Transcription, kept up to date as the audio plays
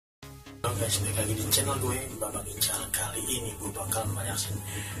Halo guys, balik lagi di channel gue, Bapak Gincal. Kali ini gue bakal mereaksi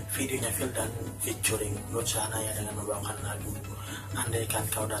videonya Fildan featuring Ruth Sahanaya dengan membawakan lagu Andaikan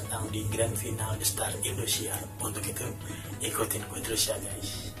Kau Datang di Grand Final The Star Indosiar. Untuk itu, ikutin gue terus ya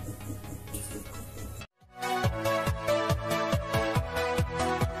guys.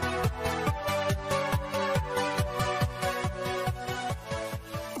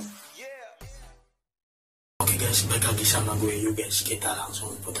 Guys, balik lagi sama gue yuk guys, kita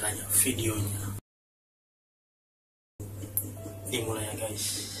langsung putar aja videonya. Dimulai ya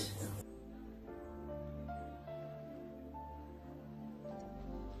guys.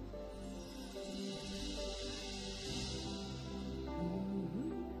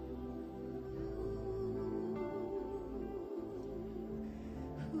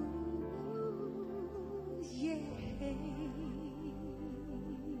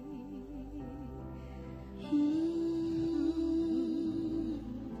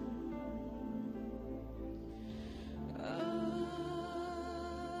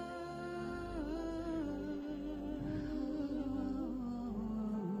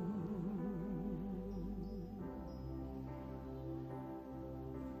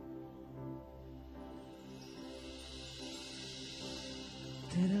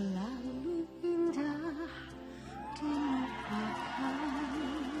 Terlalu indah dilupakan,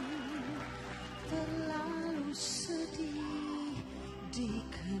 terlalu sedih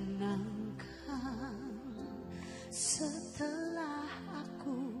dikenangkan. Setelah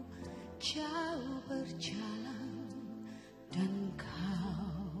aku jauh berjalan dan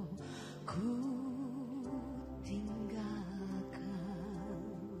kau ku tinggalkan.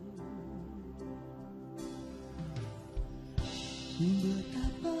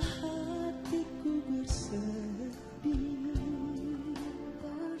 Betapa hatiku bersedih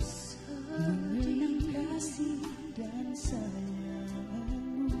mengenang kasih dan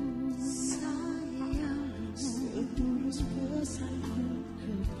sayangmu, setulus pesanku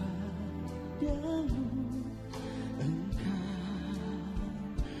kepadamu. Engkau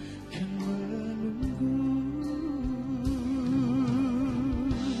kan menunggu.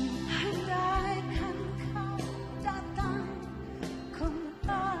 Andaikan kau datang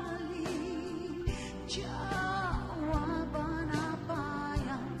kembali, jawaban apa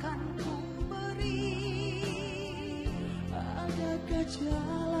yang kan ku beri? Adakah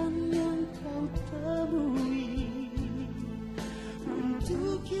jalan yang kau temui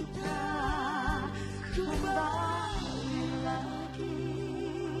untuk kita kembali lagi?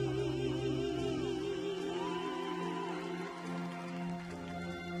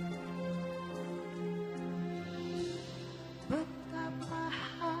 Betapa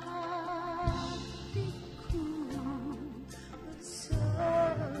hatiku bersedih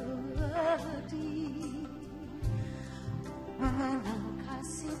mengenang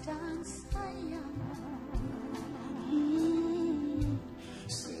kasih dan sayang.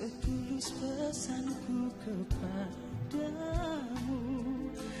 Setulus pesanku kepadamu,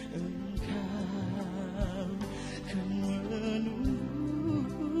 engkau kan menunggu.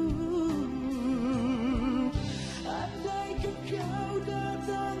 Andaikan kau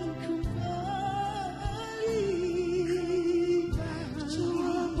datang kembali,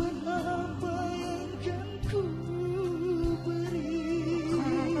 jawaban apa yang kan ku beri?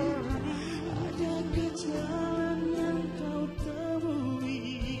 Adakah jalan yang kau temui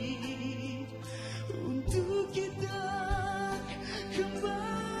untuk kita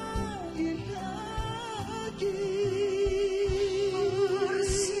kembali lagi?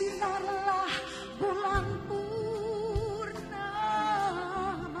 Bersinarlah bulan purnama,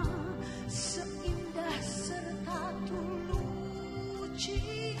 seindah serta tulus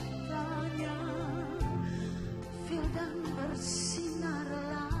cintanya. Fildan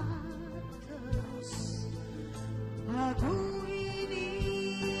bersinarlah terus, lagu ini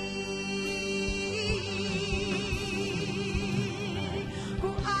ku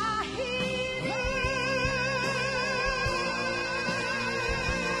akhiri.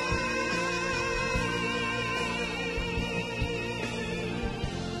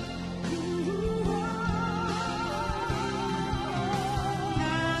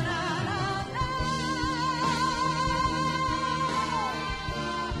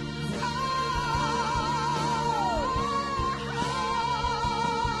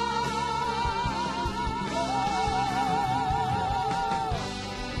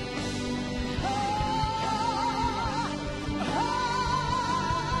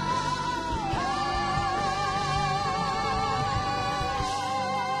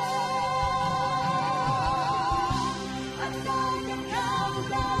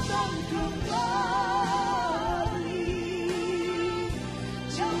 Kembali,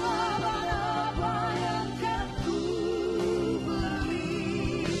 jawaban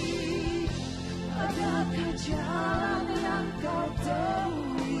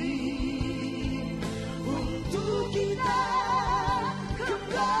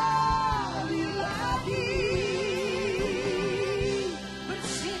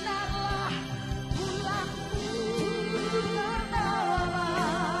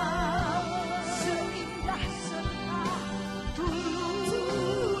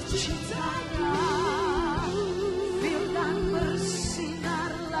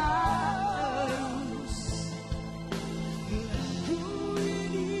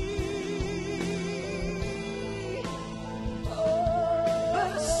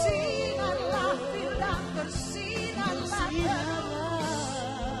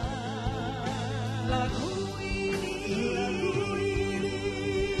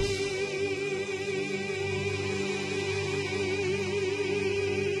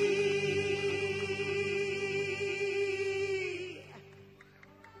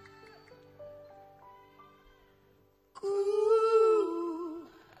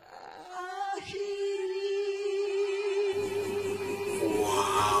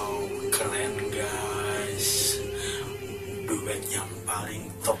paling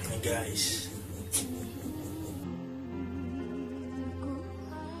top nih guys.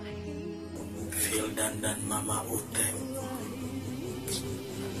 Fildan dan Mama Uteng.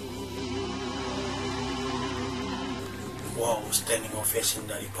 Wow, standing ovation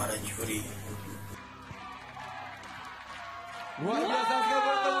dari para juri. Luar biasa sekali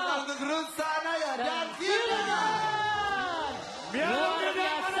bertemu untuk Ruth, Sahanaya dan Fildan. Luar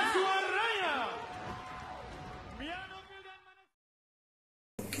biasa suaranya.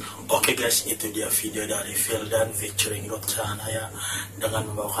 Oke guys, itu dia video dari Fildan featuring Ruth Sahanaya dengan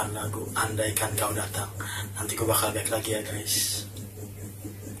membawakan lagu Andaikan Kau Datang. Nanti gue bakal back lagi ya guys.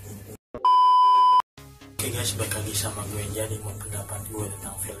 Oke guys, balik lagi sama gue. Jadi mau pendapat gue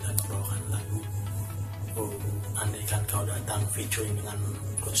tentang Fildan membawakan lagu Andaikan Kau Datang featuring dengan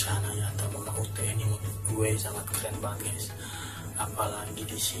Ruth Sahanaya atau Mama Ute. Ini menurut gue sangat keren banget guys. Apalagi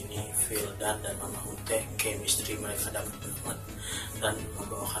di sini Fildan dan Mama Ute, chemistry mereka dapat banget dan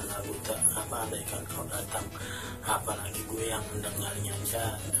membawakan lagu Andaikan Kau Datang. Apalagi gue yang mendengarnya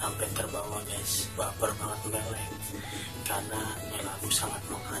aja sampai terbawa guys, baper banget melek karena ini lagu sangat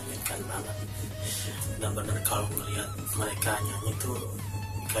menghanyutkan banget. Dan bener kalau melihat mereka nyanyi tuh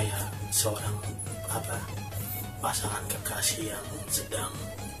kayak seorang pasangan kekasih yang sedang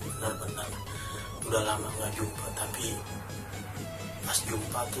benar-benar udah lama gak jumpa, tapi pas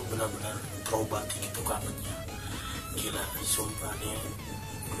jumpa tuh benar-benar terobati gitu kangennya. Gila, sumpah nih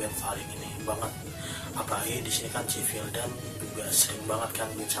duet paling ini banget. Apalagi di sini kan si Fildan juga sering banget kan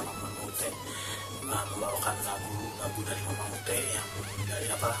sama Mama Ute membawakan lagu dari Mama Ute yang dari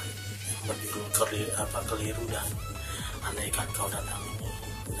yang berjudul Keliru dan Andaikan Kau Datang ini.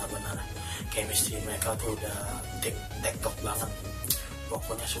 Benar-benar chemistry mereka tuh udah tiktok banget.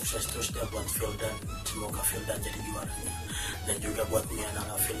 Pokoknya sukses terus dia buat Fildan. Semoga Fildan jadi juaranya. Dan juga buat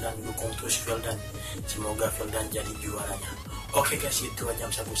Mianala Fildan, dukung terus Fildan. Semoga Fildan jadi juaranya. Oke guys, itu aja yang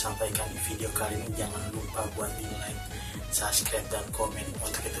bisa aku sampaikan di video kali ini. Jangan lupa buat di like, subscribe, dan komen.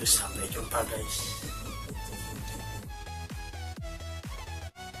 Untuk itu sampai jumpa guys.